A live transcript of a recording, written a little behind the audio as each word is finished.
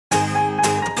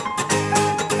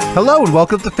Hello and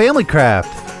welcome to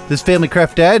Familycraft. This is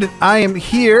Familycraft Dad. I am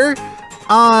here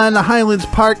on the Highlands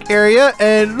Park area,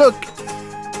 and look,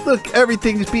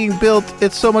 everything's being built.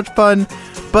 It's so much fun,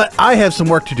 but I have some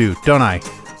work to do, don't I?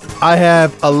 I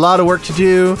have a lot of work to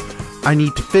do. I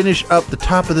need to finish up the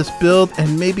top of this build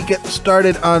and maybe get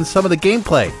started on some of the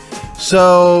gameplay.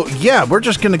 So yeah, we're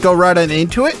just gonna go right on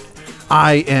into it.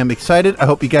 I am excited. I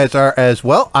hope you guys are as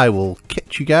well. I will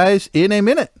catch you guys in a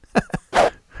minute.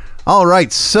 All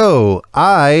right, so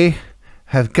I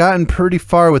have gotten pretty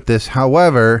far with this.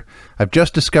 However, I've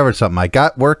just discovered something. I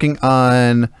got working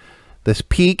on this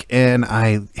peak and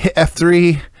I hit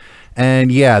F3,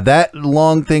 and yeah, that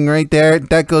long thing right there,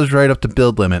 that goes right up to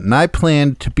build limit, and I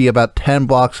planned to be about 10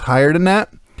 blocks higher than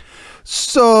that.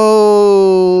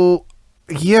 So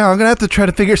yeah, I'm gonna have to try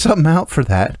to figure something out for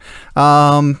that.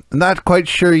 I'm not quite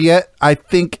sure yet. I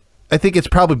think it's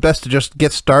probably best to just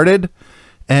get started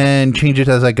and change it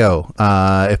as I go.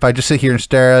 If I just sit here and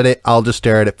stare at it, I'll just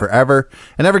stare at it forever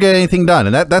and never get anything done,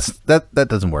 and that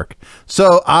doesn't work.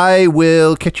 So I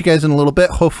will catch you guys in a little bit.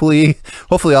 Hopefully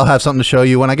I'll have something to show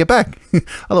you when I get back.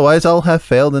 Otherwise, I'll have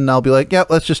failed and I'll be like, yeah,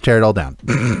 let's just tear it all down.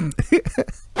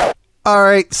 All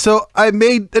right, so I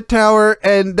made the tower,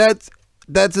 and that's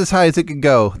as high as it could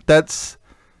go.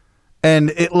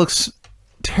 And it looks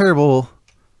terrible.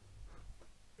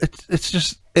 It's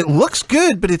just, it looks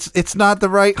good, but it's not the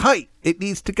right height. It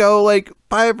needs to go like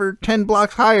 5 or 10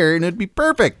 blocks higher and it'd be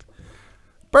perfect.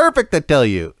 Perfect, I tell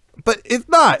you. But it's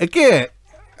not. It can't.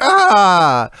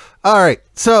 All right.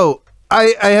 So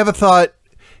I have a thought.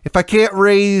 If I can't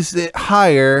raise it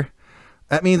higher,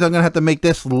 that means I'm gonna have to make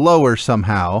this lower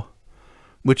somehow,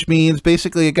 which means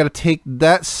basically I got to take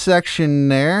that section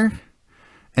there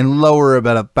and lower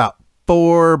about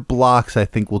 4 blocks. I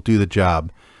think will do the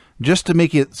job, just to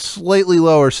make it slightly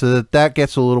lower so that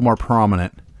gets a little more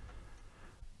prominent.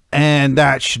 And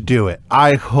that should do it,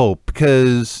 I hope,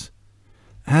 because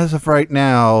as of right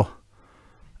now,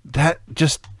 that's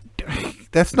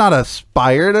not a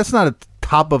spire. That's not a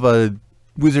top of a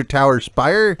wizard tower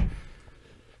spire.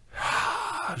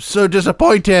 I'm so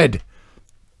disappointed.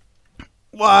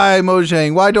 Why,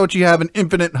 Mojang? Why don't you have an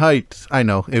infinite height? I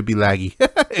know, it'd be laggy.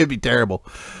 It'd be terrible.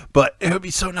 But it would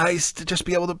be so nice to just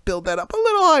be able to build that up a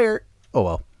little higher. Oh,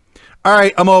 well. All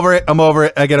right, I'm over it.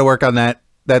 I got to work on that.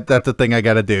 That's the thing I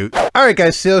got to do. All right,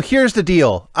 guys, so here's the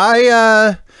deal.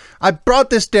 I brought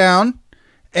this down,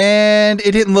 and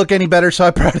it didn't look any better, so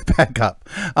I brought it back up.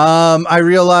 I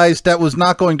realized that was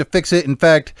not going to fix it. In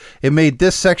fact, it made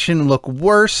this section look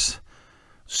worse.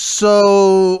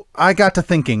 So I got to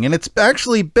thinking, and it's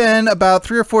actually been about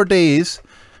 3 or 4 days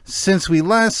since we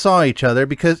last saw each other,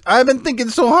 because I've been thinking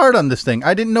so hard on this thing.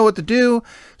 I didn't know what to do,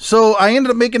 so I ended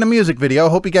up making a music video. I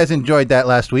hope you guys enjoyed that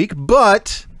last week.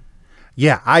 But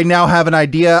yeah, I now have an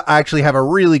idea. I actually have a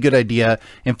really good idea.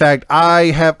 In fact, I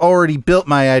have already built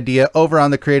my idea over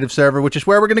on the creative server, which is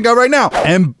where we're going to go right now.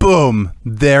 And boom,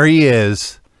 there he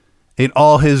is in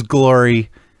all his glory.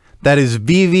 That is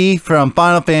Vivi from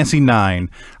Final Fantasy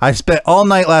IX. I spent all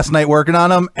night last night working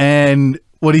on him, and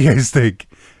what do you guys think?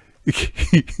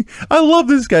 I love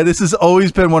this guy. This has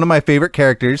always been one of my favorite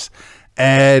characters,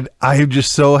 and I am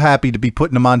just so happy to be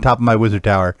putting him on top of my wizard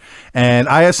tower. And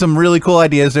I have some really cool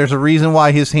ideas. There's a reason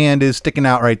why his hand is sticking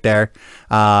out right there,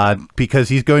 because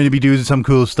he's going to be doing some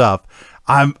cool stuff.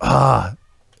 I'm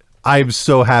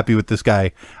so happy with this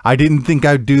guy. I didn't think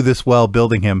I'd do this well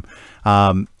building him.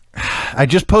 I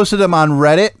just posted him on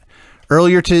Reddit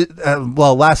earlier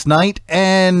last night,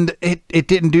 and it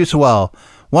didn't do so well.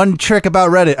 One trick about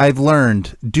Reddit I've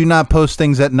learned: do not post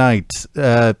things at night.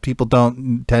 People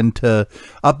don't tend to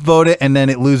upvote it, and then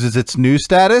it loses its news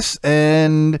status.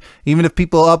 And even if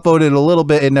people upvote it a little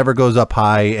bit, it never goes up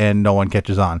high, and no one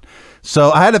catches on.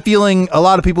 So I had a feeling a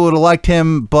lot of people would have liked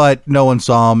him, but no one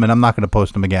saw him, and I'm not going to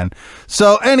post him again.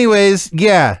 So anyways,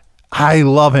 yeah, I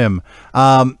love him.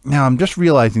 Now I'm just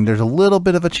realizing there's a little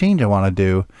bit of a change I want to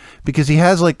do, because he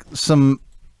has like some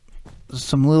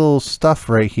little stuff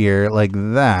right here like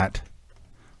that.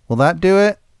 Will that do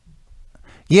it?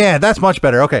 Yeah, that's much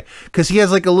better. Okay, because he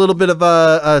has like a little bit of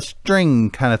a string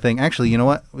kind of thing. Actually, you know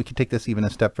what? We can take this even a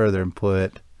step further and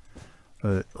put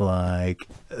it like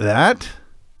that.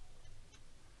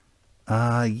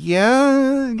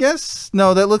 Yeah, I guess.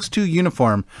 No, that looks too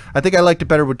uniform. I think I liked it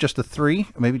better with just the 3.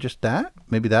 Maybe just that.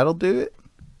 Maybe that'll do it.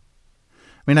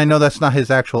 I mean, I know that's not his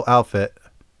actual outfit,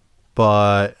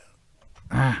 but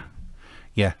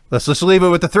yeah, let's just leave it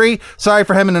with the 3. Sorry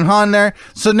for hemming and hawing there.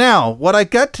 So now what I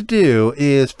got to do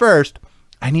is, first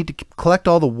I need to collect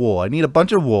all the wool. I need a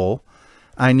bunch of wool.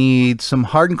 I need some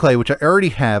hardened clay, which I already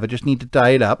have. I just need to dye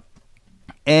it up.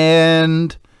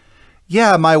 And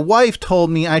yeah, my wife told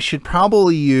me I should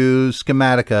probably use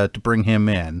Schematica to bring him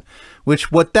in,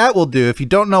 which what that will do, if you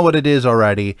don't know what it is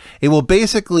already, it will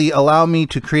basically allow me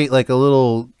to create like a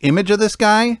little image of this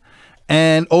guy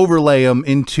and overlay him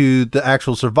into the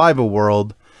actual survival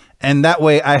world. And that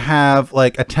way I have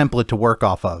like a template to work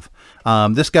off of.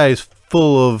 This guy is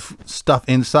full of stuff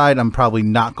inside. I'm probably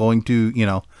not going to, you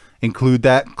know, include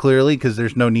that clearly because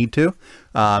there's no need to.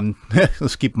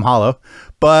 Let's keep him hollow.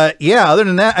 But yeah, other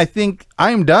than that, I think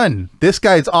I am done. This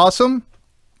guy's awesome.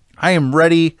 I am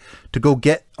ready to go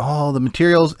get all the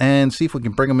materials and see if we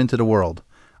can bring him into the world.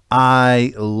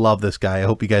 I love this guy. I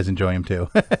hope you guys enjoy him too.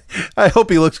 I hope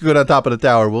he looks good on top of the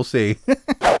tower. We'll see.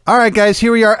 All right, guys,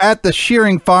 here we are at the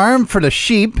shearing farm for the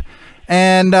sheep.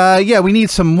 And yeah, we need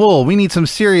some wool. We need some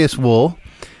serious wool.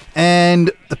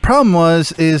 And the problem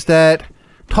is that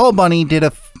Tall Bunny did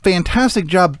a fantastic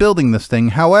job building this thing.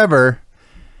 However,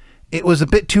 it was a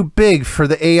bit too big for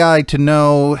the AI to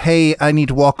know, hey, I need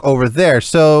to walk over there.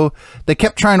 So they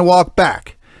kept trying to walk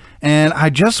back. And I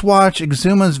just watched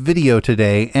Exuma's video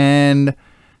today, and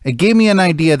it gave me an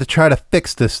idea to try to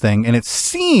fix this thing. And it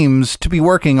seems to be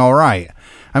working all right.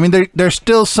 I mean, there's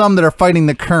still some that are fighting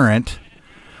the current.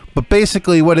 But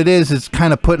basically what it is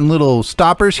kind of putting little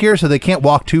stoppers here so they can't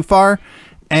walk too far.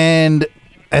 And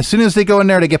as soon as they go in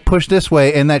there, they get pushed this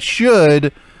way, and that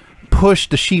should push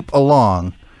the sheep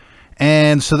along.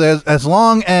 And so there's, as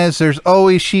long as there's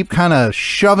always sheep kind of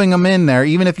shoving them in there,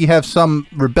 even if you have some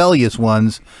rebellious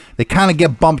ones, they kind of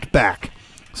get bumped back.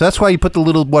 So that's why you put the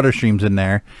little water streams in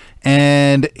there.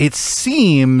 And it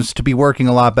seems to be working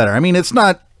a lot better. I mean, it's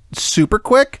not super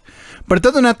quick, but it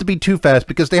doesn't have to be too fast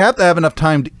because they have to have enough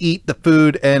time to eat the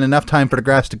food and enough time for the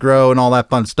grass to grow and all that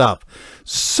fun stuff.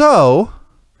 So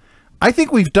I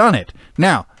think we've done it.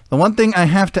 Now, the one thing I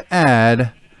have to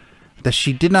add that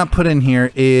she did not put in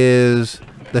here is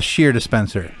the shear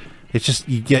dispenser. It's just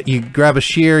you grab a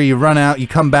shear, you run out, you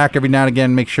come back every now and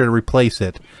again, make sure to replace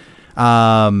it.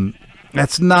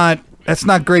 That's not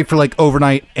great for like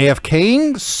overnight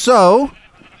AFKing. So,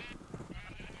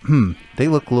 they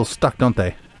look a little stuck, don't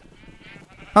they?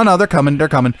 Oh no, they're coming. They're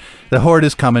coming. The horde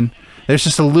is coming. There's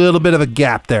just a little bit of a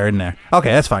gap there in there.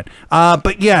 Okay, that's fine.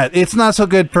 But yeah, it's not so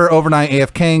good for overnight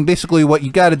AFKing. Basically, what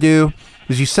you got to do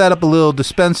is you set up a little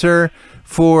dispenser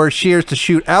for shears to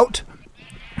shoot out.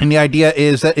 And the idea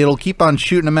is that it'll keep on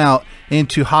shooting them out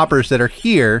into hoppers that are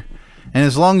here. And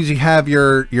as long as you have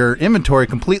your inventory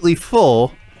completely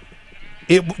full,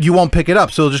 you won't pick it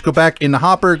up. So it'll just go back in the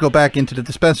hopper, go back into the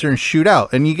dispenser and shoot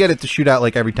out. And you get it to shoot out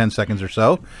like every 10 seconds or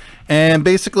so. And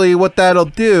basically what that'll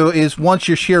do is once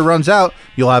your shear runs out,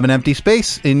 you'll have an empty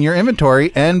space in your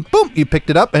inventory and boom, you picked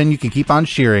it up and you can keep on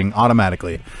shearing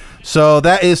automatically. So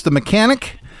that is the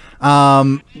mechanic.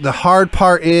 The hard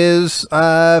part is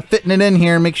fitting it in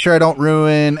here. Make sure I don't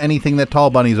ruin anything that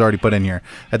Tall Bunny's already put in here.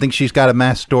 I think she's got a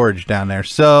mass storage down there.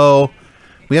 So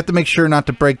we have to make sure not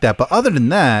to break that. But other than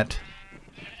that,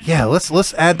 yeah,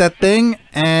 let's add that thing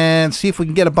and see if we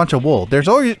can get a bunch of wool. There's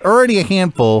already a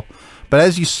handful, but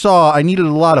as you saw, I needed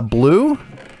a lot of blue.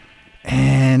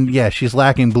 And yeah, she's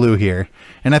lacking blue here.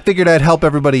 And I figured I'd help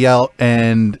everybody out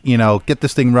and, you know, get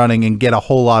this thing running and get a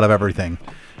whole lot of everything.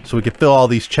 So we could fill all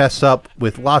these chests up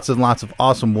with lots and lots of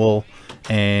awesome wool.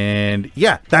 And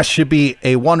yeah, that should be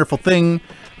a wonderful thing.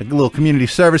 Like a little community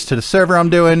service to the server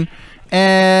I'm doing.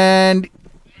 And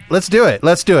let's do it.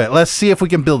 Let's do it. Let's see if we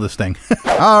can build this thing.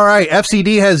 All right,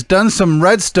 FCD has done some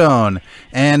redstone.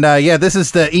 And yeah, this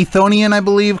is the Ethonian, I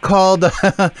believe, called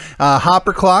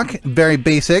Hopper Clock. Very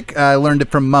basic. I learned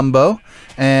it from Mumbo.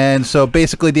 And so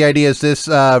basically the idea is this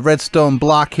redstone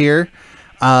block here.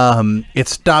 It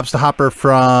stops the hopper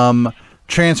from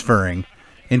transferring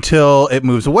until it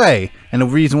moves away. And the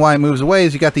reason why it moves away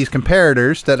is you got these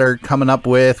comparators that are coming up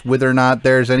with whether or not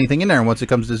there's anything in there. And once it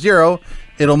comes to 0,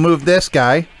 it'll move this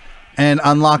guy and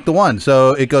unlock the one.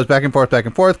 So it goes back and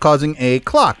forth, causing a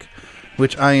clock,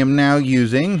 which I am now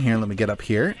using. Here, let me get up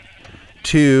here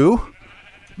to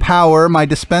power my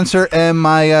dispenser and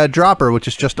my dropper, which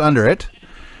is just under it.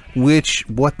 Which,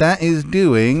 what that is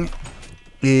doing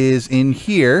is in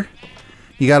here,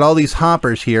 you got all these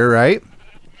hoppers here, right?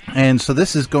 And so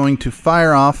this is going to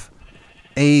fire off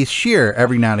a shear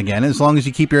every now and again. As long as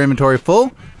you keep your inventory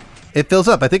full, it fills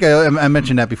up. I think I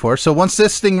mentioned that before. So once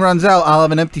this thing runs out, I'll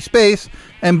have an empty space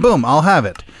and boom, I'll have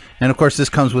it. And of course this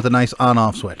comes with a nice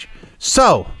on-off switch.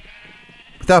 So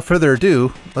without further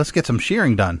ado, let's get some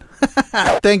shearing done.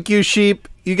 Thank you, sheep.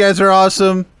 You guys are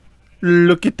awesome.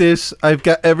 Look at this. I've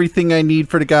got everything I need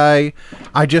for the guy.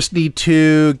 I just need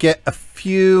to get a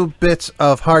few bits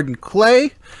of hardened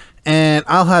clay and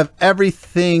I'll have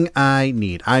everything I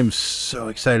need. I'm so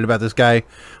excited about this guy.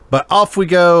 But off we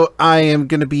go. I am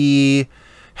going to be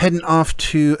heading off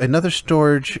to another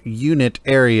storage unit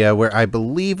area where I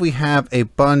believe we have a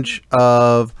bunch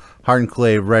of hardened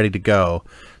clay ready to go.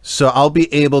 So I'll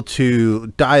be able to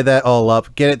dye that all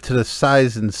up, get it to the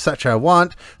size and such I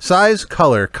want. Size,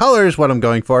 color. Color is what I'm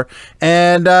going for.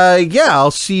 And yeah,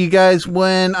 I'll see you guys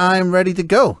when I'm ready to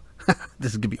go.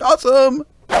 This is going to be awesome.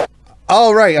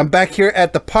 All right, I'm back here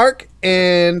at the park,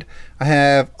 and I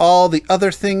have all the other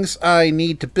things I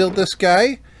need to build this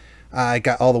guy. I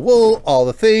got all the wool, all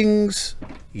the things.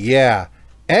 Yeah,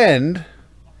 and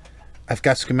I've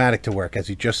got schematic to work, as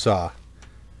you just saw.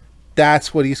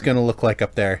 That's what he's going to look like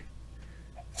up there.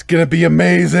 It's going to be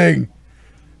amazing.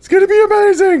 It's going to be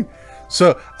amazing.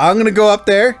 So I'm going to go up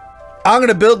there. I'm going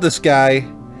to build this guy.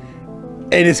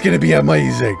 And it's going to be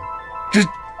amazing. Just...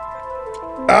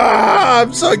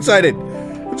 I'm so excited.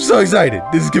 I'm so excited.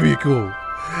 This is going to be cool.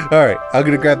 All right. I'm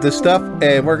going to grab this stuff.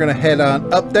 And we're going to head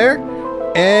on up there.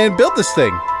 And build this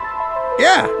thing.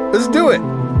 Yeah. Let's do it.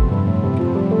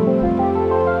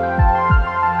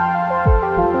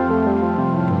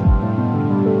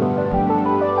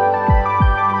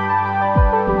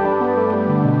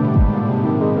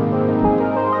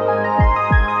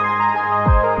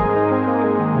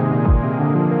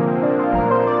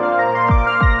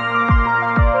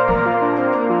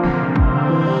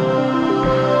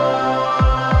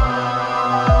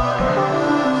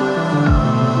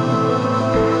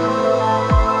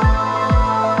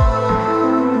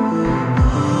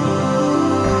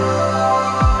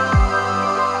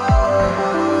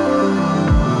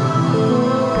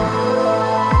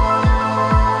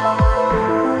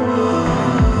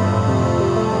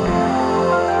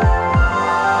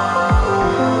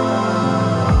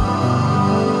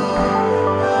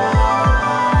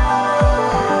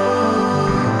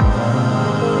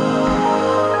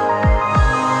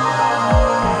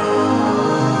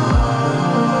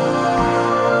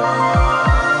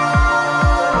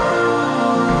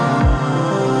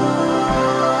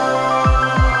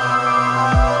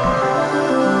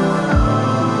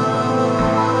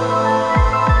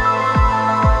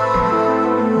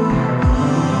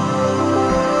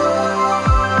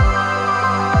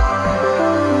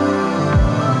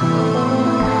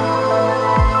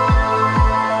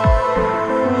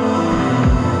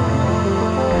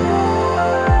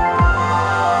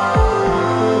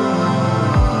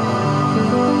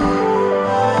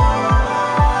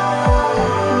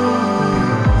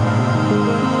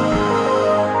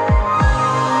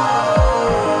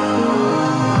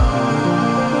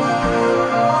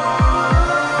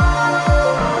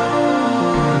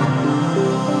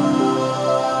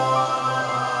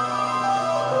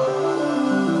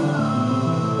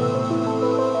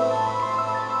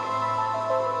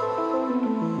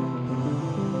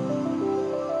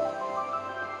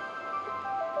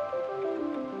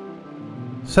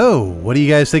 So, what do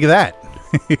you guys think of that?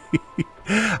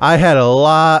 I had a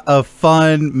lot of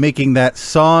fun making that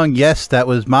song. Yes, that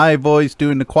was my voice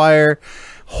doing the choir.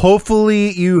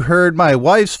 Hopefully you heard my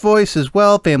wife's voice as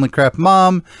well, Familycraft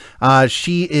mom.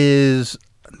 She is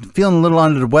feeling a little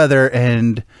under the weather,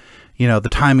 and you know, the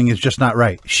timing is just not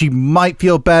right. She might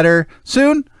feel better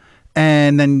soon,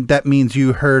 and then that means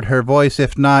you heard her voice.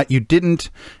 If not, you didn't,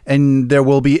 and there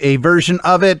will be a version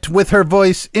of it with her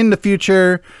voice in the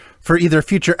future for either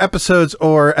future episodes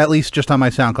or at least just on my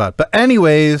SoundCloud. But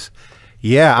anyways,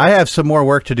 yeah, I have some more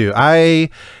work to do. I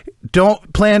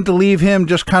don't plan to leave him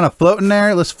just kind of floating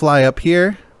there. Let's fly up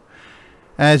here.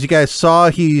 As you guys saw,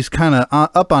 he's kind of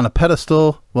up on a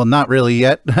pedestal. Well, not really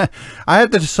yet. I have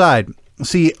to decide.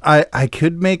 See, I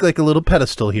could make like a little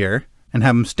pedestal here and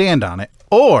have him stand on it.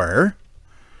 Or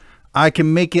I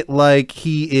can make it like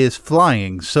he is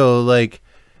flying. So like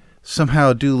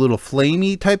somehow do little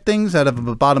flamey type things out of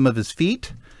the bottom of his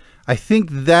feet. I think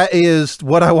that is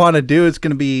what I want to do. It's going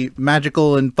to be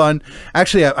magical and fun.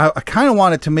 Actually, I kind of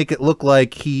want it to make it look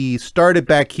like he started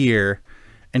back here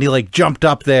and he like jumped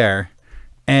up there.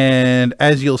 And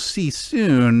as you'll see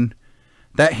soon,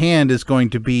 that hand is going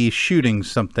to be shooting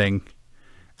something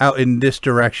out in this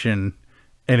direction,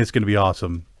 and it's going to be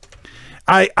awesome.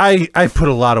 I put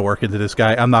a lot of work into this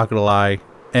guy. I'm not going to lie.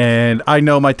 And I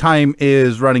know my time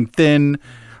is running thin.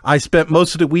 I spent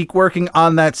most of the week working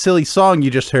on that silly song you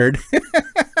just heard.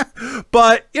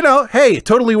 But, you know, hey,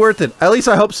 totally worth it. At least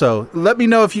I hope so. Let me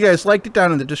know if you guys liked it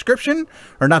down in the description.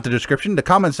 Or not the description, the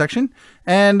comment section.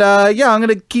 And, yeah, I'm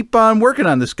going to keep on working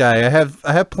on this guy. I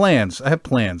have plans. I'm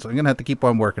going to have to keep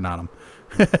on working on him.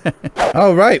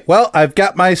 All right. Well, I've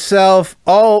got myself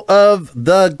all of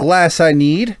the glass I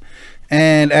need.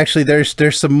 And actually,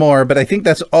 there's some more, but I think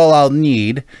that's all I'll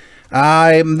need.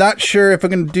 I'm not sure if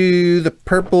I'm going to do the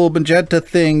purple magenta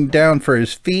thing down for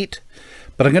his feet,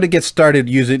 but I'm going to get started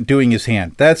doing his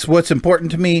hand. That's what's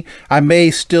important to me. I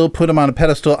may still put him on a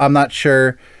pedestal. I'm not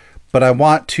sure, but I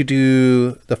want to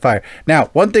do the fire. Now,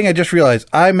 one thing I just realized,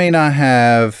 I may not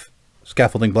have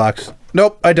scaffolding blocks.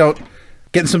 Nope, I don't.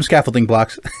 Getting some scaffolding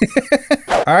blocks.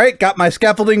 All right, got my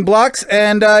scaffolding blocks,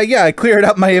 and yeah, I cleared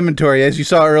up my inventory. As you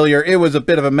saw earlier, it was a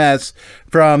bit of a mess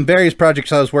from various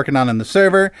projects I was working on in the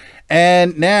server,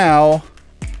 and now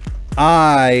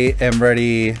I am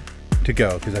ready to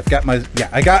go because I've got my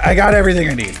I got everything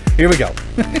I need. Here we go.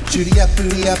 Shooty up,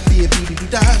 booty up, be a beady doo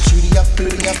da. Shooty up,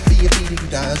 booty up, be a beady doo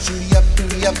da. Shooty up,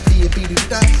 booty up, be a beady doo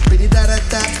da. Biddy da da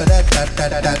da ba da da da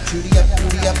da da. Shooty up,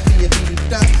 booty up, be a beady doo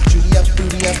da. Shooty up,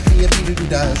 booty up, be a beady doo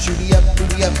da. Shooty up,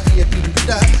 booty up, be a beady doo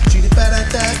da. Shooty ba da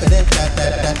da ba da da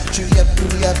da da. Shooty up,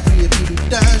 booty up, be a beady doo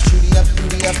da. Shooty up,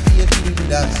 booty up, be a beady doo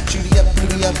da. Shooty up,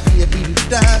 booty up, be a beady doo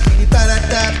da. Biddy ba da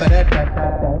da ba da da da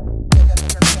da.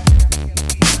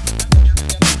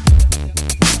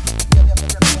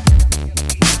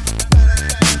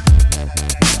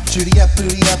 Shooty up,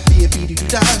 booty up, be a beady doo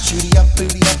da. Shooty up,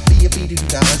 booty up, be a beady doo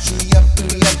da. Shooty up,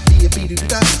 booty up, be a beady doo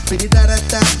da. Biddy da da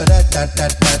da ba da da da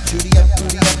da. Shooty up,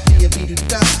 booty up, be a beady doo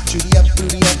da. Shooty up,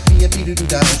 booty up, be a beady doo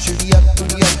da. Shooty up,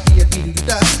 booty up, be a beady doo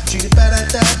da. Shooty ba da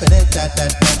da ba da da da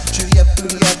da. Shooty up,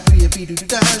 booty up, be a beady doo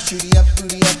da. Shooty up,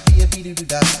 booty up, be a beady doo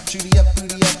da. Shooty up,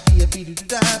 booty up, be a beady doo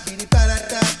da. Biddy ba da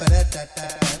da ba da da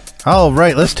da. All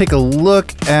right, let's take a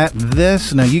look at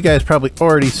this. Now, you guys probably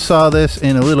already saw this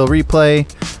in a little replay,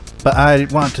 but I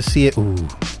want to see it. Ooh.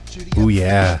 Ooh,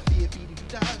 yeah.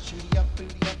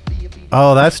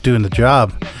 Oh, that's doing the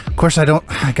job. Of course, I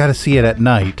got to see it at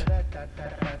night.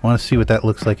 I want to see what that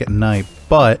looks like at night,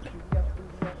 but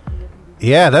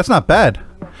yeah, that's not bad.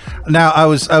 Now, I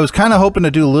was kind of hoping to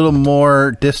do a little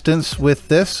more distance with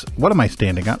this. What am I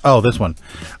standing on? Oh, this one.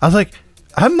 I was like,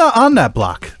 I'm not on that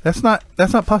block. That's not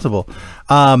possible.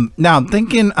 Now I'm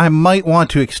thinking I might want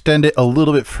to extend it a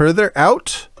little bit further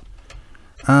out.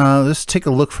 Let's take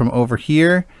a look from over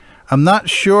here. I'm not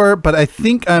sure, but I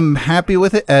think I'm happy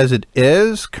with it as it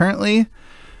is currently.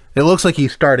 It looks like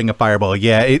he's starting a fireball.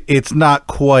 Yeah, it's not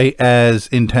quite as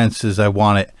intense as I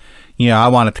want it. You know, I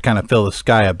want it to kind of fill the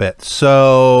sky a bit.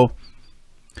 So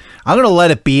I'm going to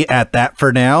let it be at that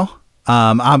for now.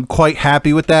 I'm quite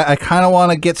happy with that. I kind of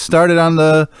want to get started on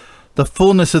the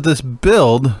fullness of this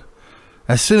build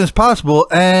as soon as possible.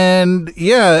 And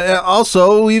yeah,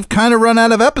 also we've kind of run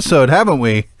out of episode, haven't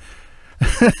we?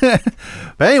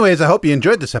 But anyways, I hope you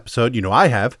enjoyed this episode. You know I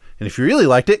have. And if you really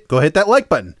liked it, go hit that like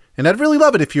button. And I'd really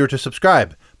love it if you were to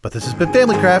subscribe. But this has been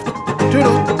Familycraft.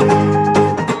 Toodles.